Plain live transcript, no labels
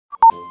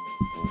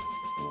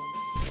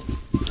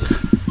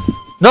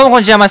どうもこ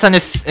んにちは、まえっさんで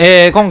す。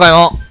今回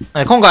は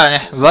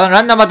ね、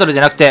ランダムバトルじ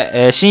ゃなく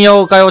て、新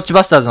妖怪ウォッチ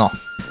バスターズの、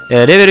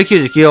レベル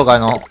99妖怪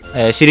の、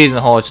シリーズ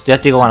の方をちょっとやっ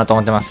ていこうかなと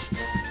思ってます。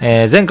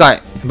前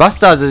回、バス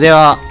ターズで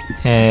は、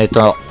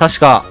確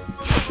か、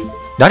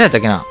誰やった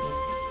っけな、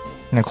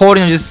ね、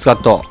氷の術使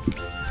っと、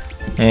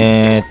ち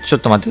ょっ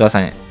と待ってくださ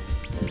いね。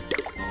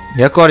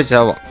役割ち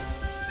ゃうわ。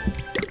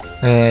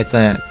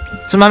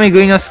つまみ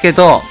食いの助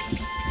と、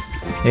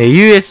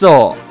USO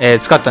を、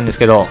使ったんです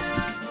けど、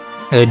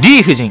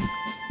リー夫人。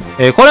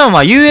これもま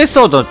あ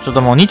USO とちょっ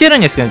ともう似てる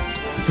んですけど、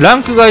ラ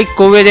ンクが1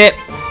個上で、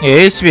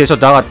HP がちょっ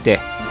と上がっ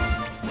て、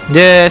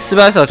で、素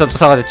早さがちょっと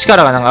下がって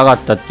力がなんか上が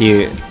ったって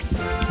いう、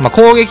まあ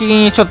攻撃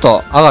にちょっ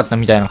と上がった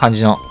みたいな感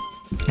じの、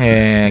キ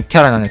ャ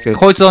ラなんですけど、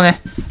こいつをね、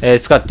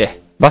使っ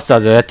てバスター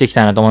ズをやっていき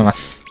たいなと思いま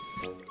す。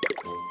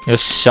よっ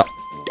しゃ。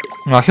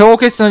まあ氷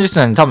結の術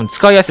なんで多分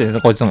使いやすいです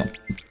ね、こいつも。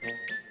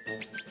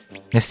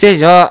で、ステー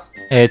ジは、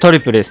トリ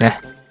プルです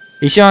ね。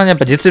一番やっ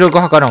ぱ実力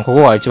を測るのこ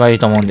こが一番いい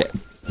と思うんで。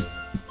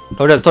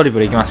とりあえずトリプ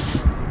ルいきま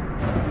す。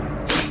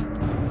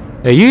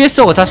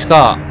USO が確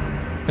か、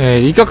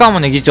イカカモ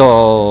ネ議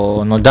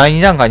長の第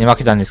2段階に負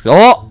けたんですけど、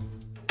お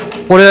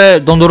こ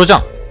れ、ドンドロじゃ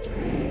ん。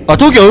あ、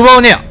東京奪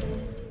うねや。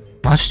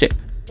マジで。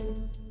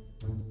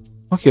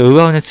東京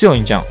奪うね強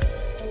いんじゃん。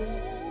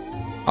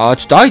あ、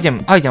ちょっとアイテ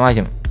ム持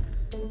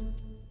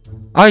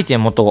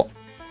っとこう。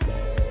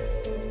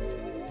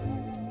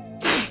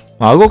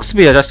まあ、動くス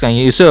ピードは確か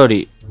にUSO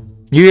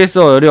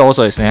よりは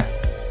遅いですね。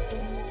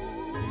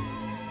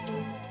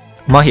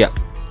マヒア。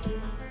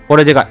こ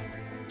れでかい。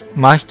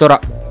マヒトラ。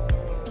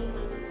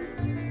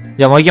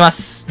じゃあもう行きま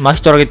す。マ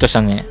ヒトラゲットし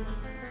たんでね。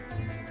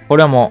こ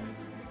れはも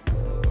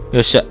う、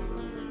よっしゃ。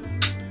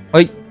は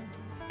い。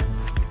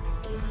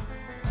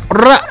お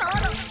ら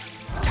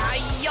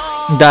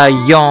第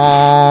4。お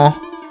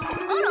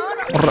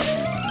ら。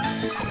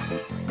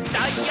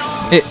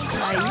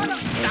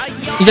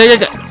痛い。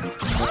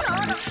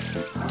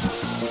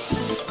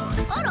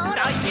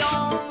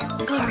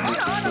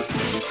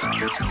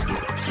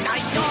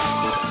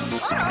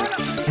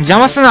邪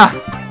魔すな。オ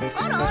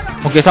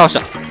ッケー、倒し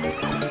た。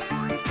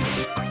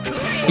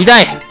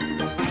痛い。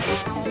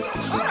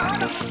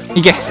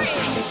いけ。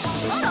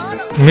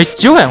めっ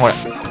ちゃ弱いやんこれ。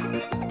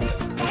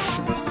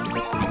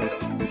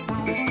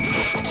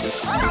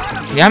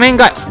やめん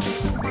かい。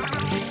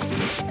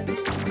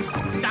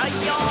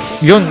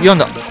4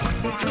だ。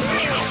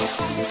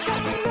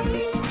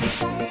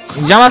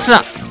邪魔す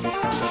な。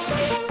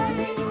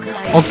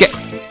オッケー。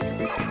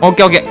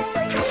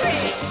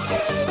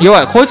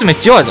弱い。こいつめっ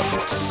ちゃ弱いぞ。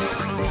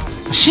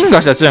進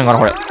化したら強いんかな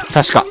これ。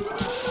確か。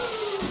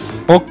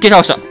オッケー、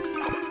倒した。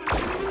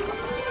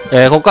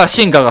ここから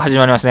進化が始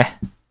まりますね。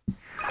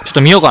ちょっ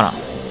と見ようかな。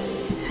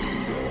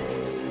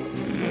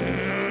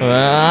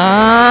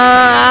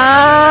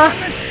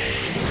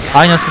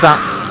愛之助さん。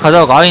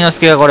片岡愛之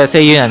助がこれ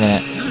声優なんで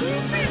ね。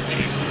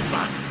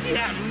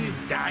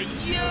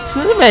す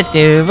べ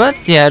て奪っ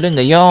てやるん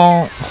だ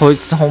よ。こい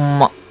つほん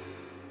ま。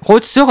こ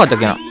いつ強かったっ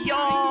けな。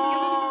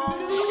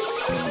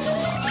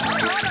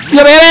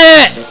やべ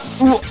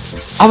うわ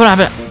危ない。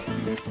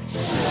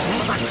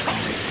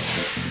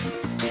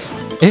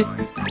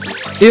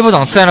A ボタン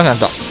が使えなくなっ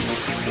た。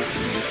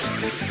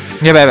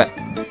やばい。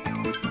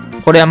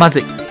これはまず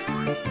い。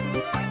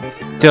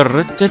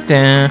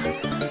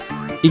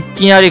い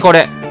きなりこ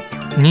れ、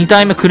2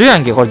体目来るや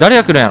んけ。これ誰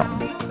が来るんや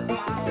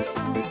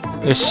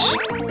ろ。よし。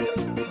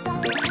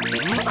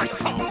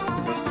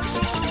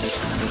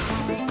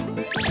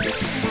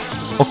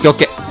オッ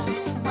ケー。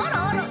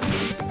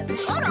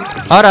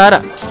あ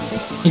ら。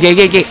い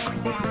け。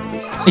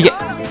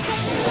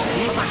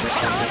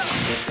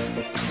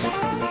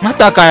ま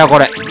たかよ、こ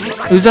れ。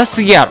うざ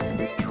すぎやろ。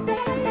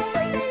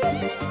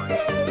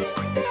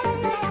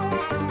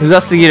うざ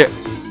すぎる。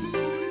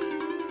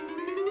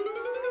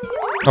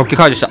オッケー、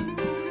解除した。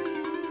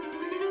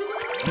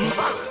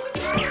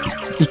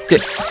いって。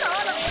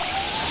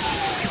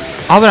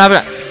危ない。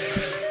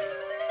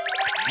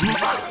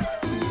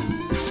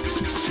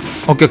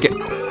オッケ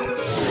ー。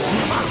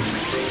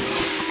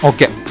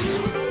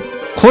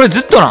これ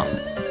ずっとな。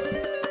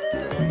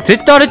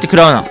絶対あれって食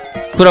らう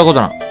こと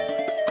な。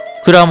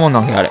食らうもんな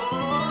んけ、あれ。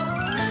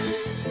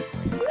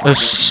よ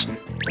し。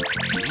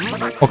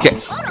オッケ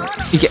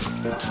ー。いけ。オ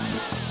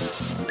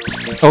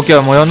ッケ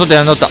ー、もう読ん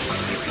どった。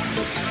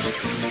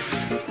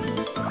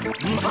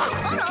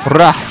ほ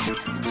ら。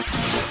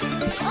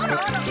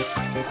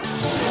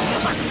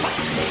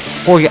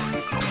おいけ。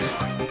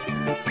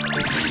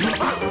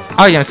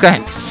アイテム使えへ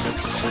ん。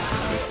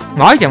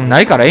まあ、アイテムな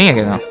いからええんや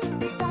けどな。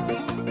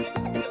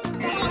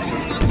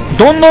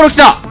ドンドロ来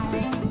た。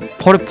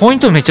これポイン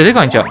トめっちゃで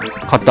かいんちゃう。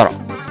勝ったら。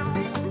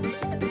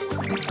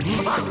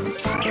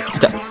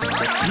痛い。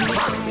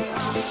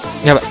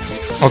やばい。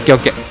オッケ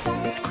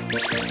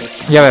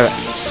ー。やばい。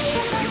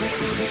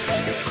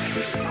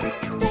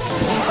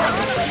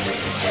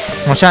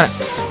もうしゃあない。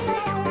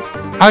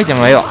アイテム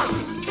はええわ。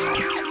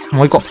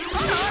もう行こう。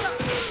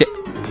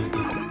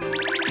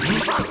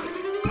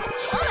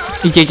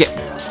いけ。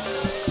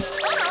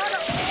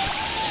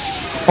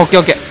オッケ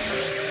ー。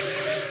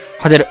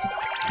勝てる。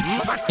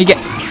いけ。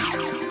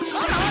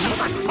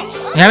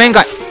やめん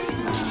かい。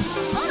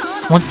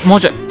も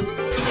うちょい。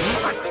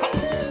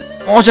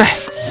もうちょい。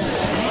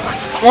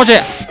もうちょい。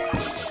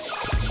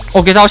オ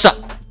ッケー、倒した。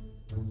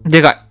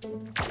でかい。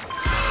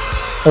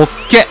オッ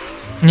ケ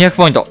ー。200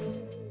ポイント。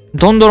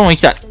ドンドロン行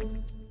きたい。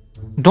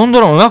ドンド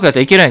ロンうまくやった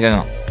らいけるんやけど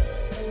な。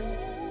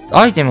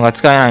アイテムが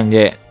使えないん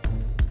で。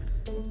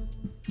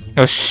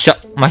よっしゃ。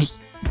マヒ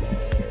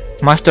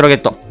トラゲ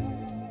ット。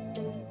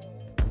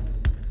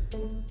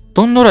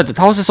ドンドロンやって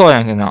倒せそう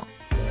やんけどな。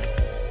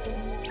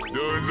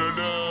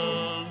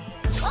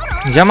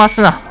邪魔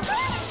すな。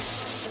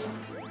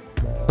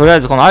とりあ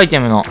えずこのアイテ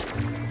ムの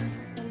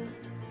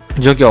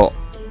除去を。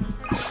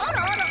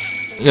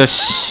よ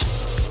し。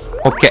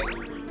オッケー。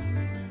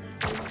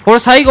これ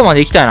最後ま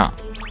で行きたいな。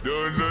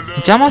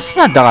邪魔す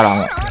なだから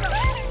もう。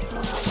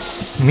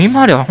見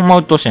回りはほんま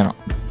鬱陶しいな。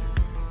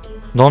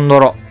ドンド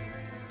ロ。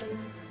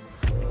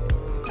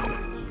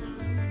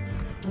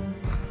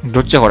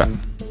どっちやこれ。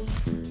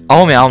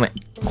青目。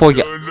攻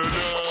撃や。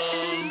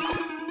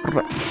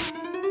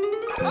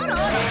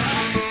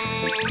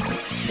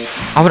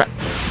危ない。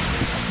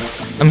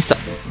あ、ミスっ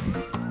た。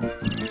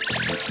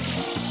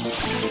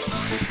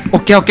オ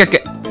ッケ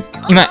ー。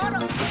今。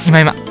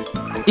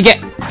い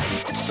け。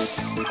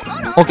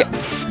オッケー。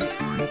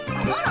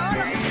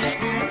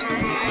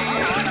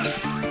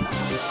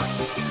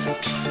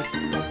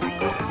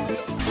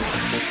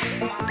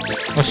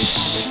よ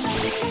し。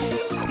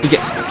いけ。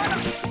オッ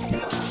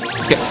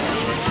ケ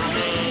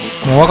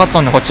ー。もう分かっ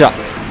とんねん、こっちは。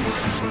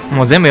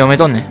もう全部読め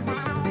とんねん。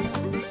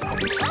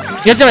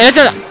やって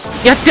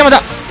もだ。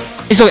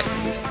急げ。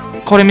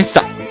これミス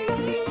っ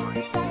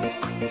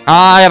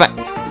た。やばい。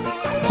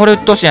これ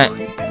鬱陶しいない。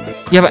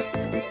やばい。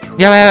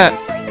危な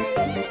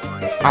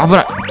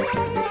い。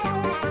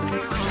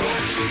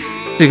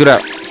次ぐら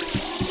い。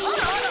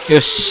よ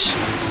し。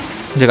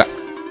でかい。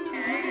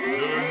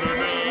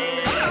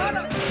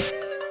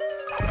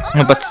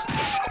もう一発。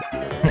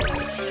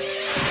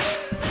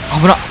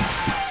危な。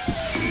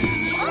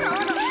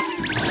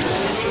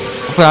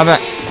これ危ない。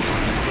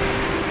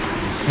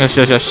よ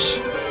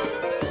し。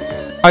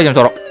アイテム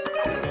取ろう。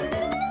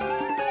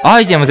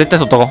アイテム絶対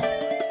取っとこ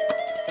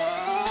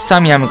う。スタ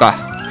ミナムか。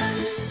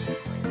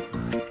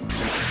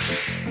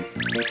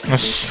よ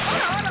し。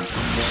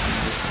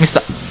ミス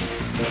った。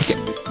いけ。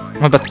も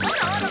う一発。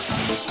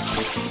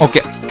オッ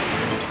ケー。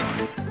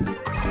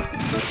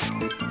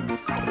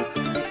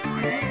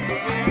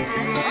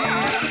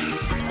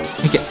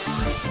いけ。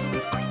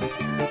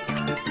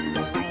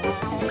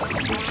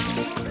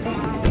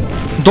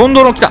どん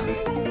どん来た。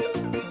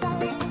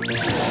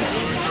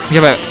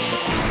やばい。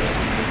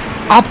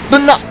あっぶ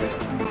んな。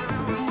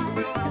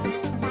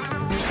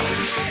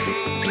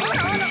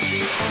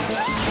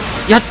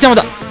やっても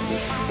だ。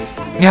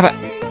やばい。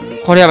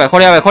これやばい。あ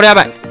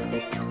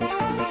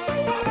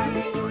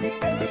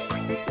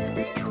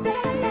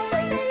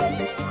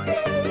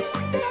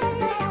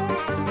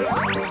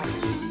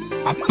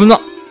っぶな。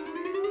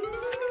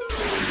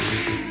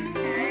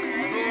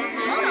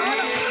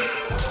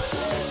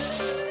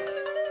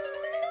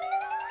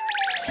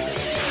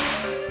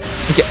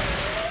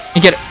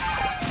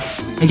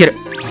いける。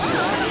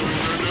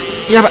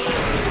やばい。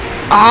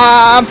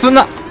あぶ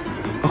な。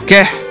オッ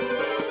ケー。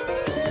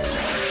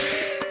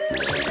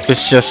よ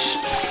し。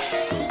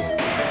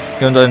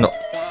4度。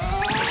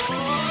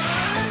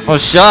おっ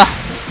しゃー。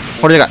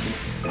これでか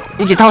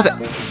い。いけ、倒せ。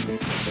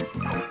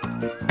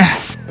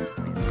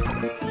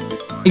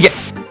いけ。く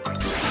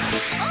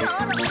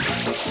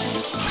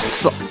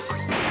そ。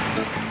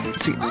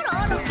次。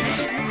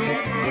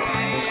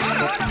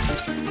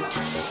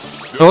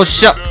よっ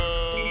しゃ。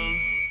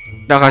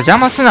だから邪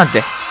魔すなっ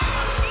て。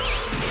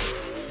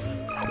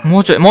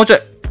もうちょい。オ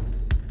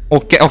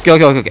ッケ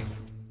ー。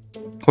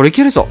これい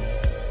けるぞ。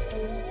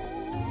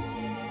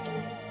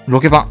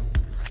ロケパ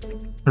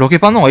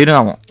ンの方がいる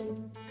な、も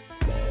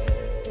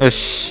う。よ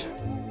し。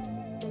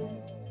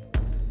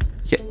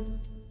いけ。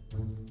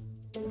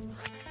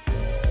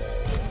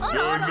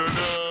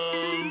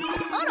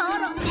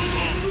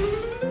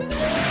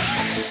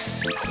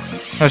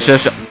よし。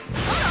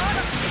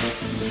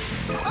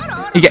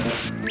いけ。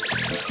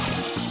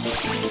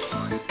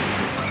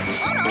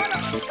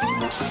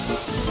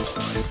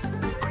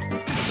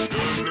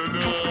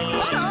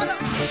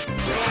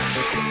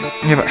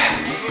やばい。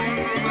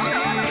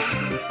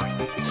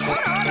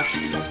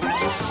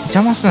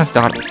邪魔すなって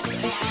だから。く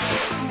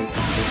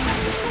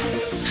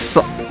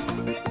そ。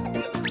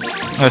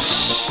よ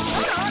し。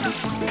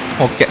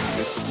オッケー。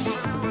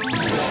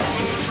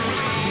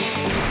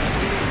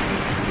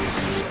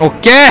オッ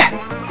ケー。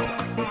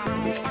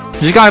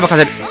時間あれば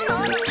勝てる。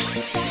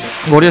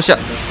ゴリ押しや。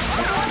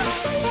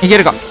いけ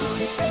るか。く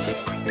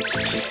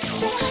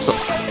そ。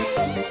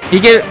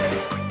いける。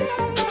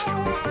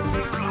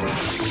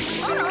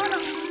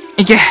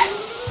いけ。く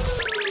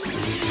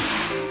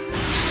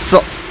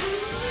そ。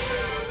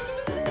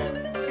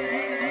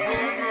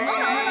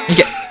い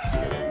け。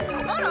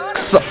く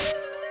そ。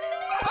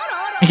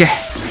いけ。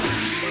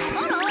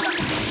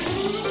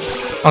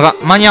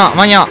間に合わ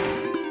ん。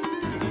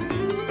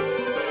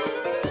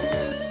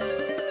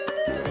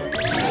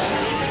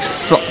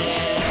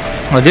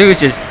もう出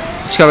口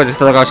近くで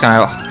戦うしかない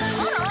わ。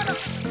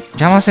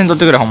邪魔せんとっ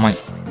てくれ、ほんまに。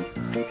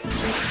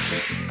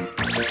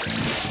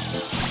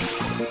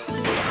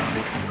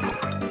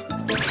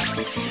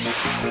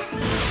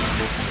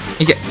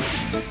いけ。く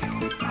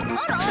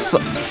そ。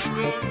く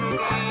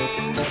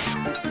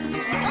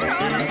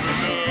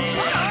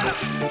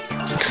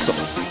そ。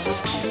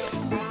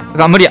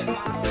無理や。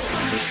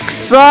く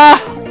そー。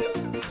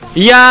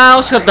いやー、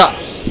惜しかった。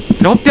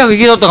600い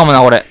けとったかも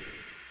な、これ。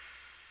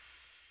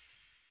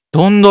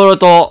ドンドロ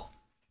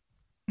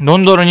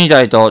2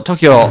体と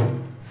時を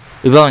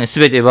奪うね、す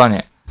べて奪う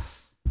ね。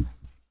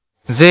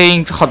全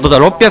員ハットだ、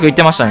600いっ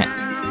てましたね。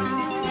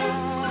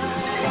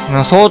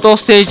相当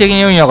ステージ的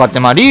に運良かって、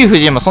まあ、リー夫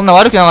人もそんな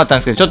悪くなかったん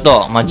ですけど、ちょっ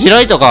と、まあ、地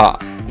雷とか、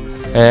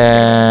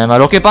まあ、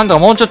ロケパンとか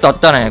もうちょっとあっ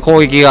たらね、攻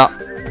撃が、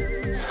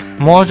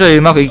もうちょい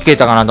うまくいけ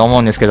たかなと思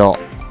うんですけど、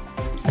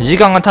時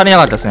間が足りな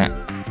かったですね。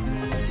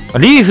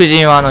リー夫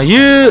人は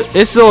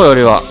USO よ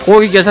りは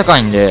攻撃が高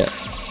いんで、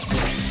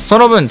そ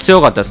の分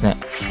強かったですね。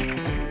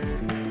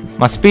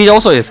まあ、スピード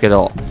遅いですけ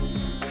ど。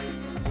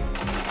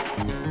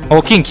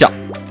お、金来た。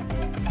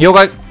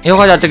妖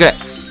怪でやってくれ。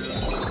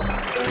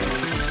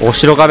お、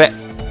白壁。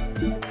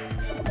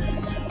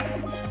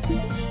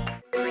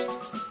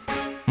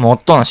もうお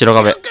っとな、白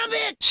壁。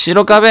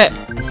白壁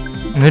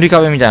塗り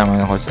壁みたいなもん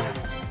ね、こいつ。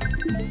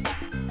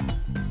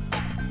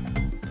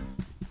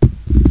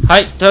は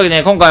い。というわけで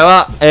ね、今回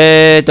は、リ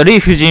ー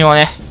夫人を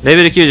ね、レ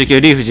ベル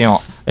99リー夫人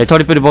を、ト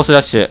リプルボス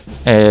ラッシュ、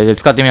で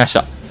使ってみまし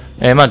た。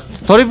まあ、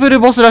トリプル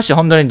ボスラッシュ、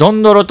本当にド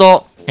ンドロ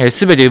と、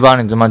すべて奪わ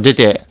れて、まあ、出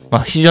て、ま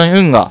あ、非常に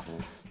運が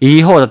い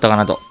い方だったか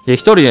なと。で、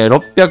一人で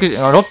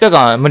600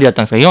は無理だっ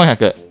たんですけど、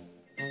400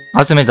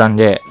集めたん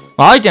で、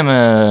まあ、アイテ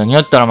ムによ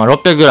ったら、まあ、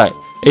600ぐらい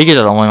いけ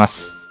たと思いま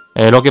す。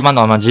ロケパン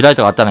とか、まあ、地雷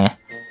とかあったらね、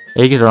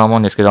いけたと思う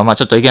んですけど、まあ、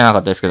ちょっといけなか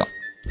ったですけど。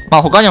ま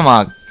あ、他にも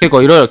まあ、結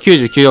構いろいろ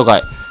99妖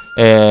怪、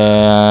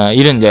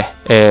いるんで、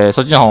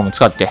そっちの方も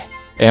使って、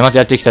また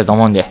やっていきたいと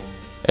思うんで、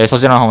そ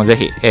ちらの方もぜ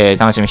ひ、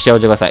楽しみにしておい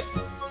てください。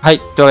はい。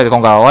というわけで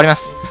今回は終わりま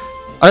す。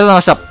ありがとうござい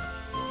ました。